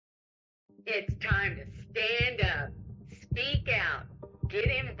It's time to stand up, speak out, get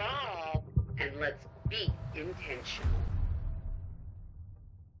involved, and let's be intentional.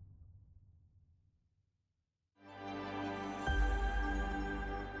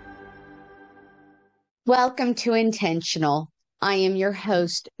 Welcome to Intentional. I am your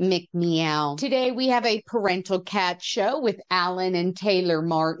host, Mick Meow. Today we have a parental cat show with Alan and Taylor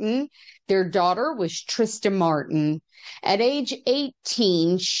Martin. Their daughter was Trista Martin. At age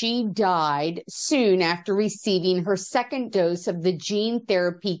 18, she died soon after receiving her second dose of the gene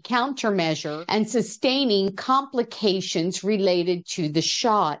therapy countermeasure and sustaining complications related to the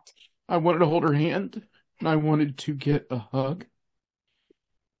shot. I wanted to hold her hand, and I wanted to get a hug.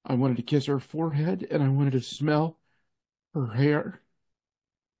 I wanted to kiss her forehead, and I wanted to smell her hair.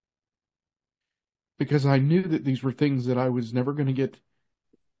 Because I knew that these were things that I was never going to get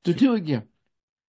to do again.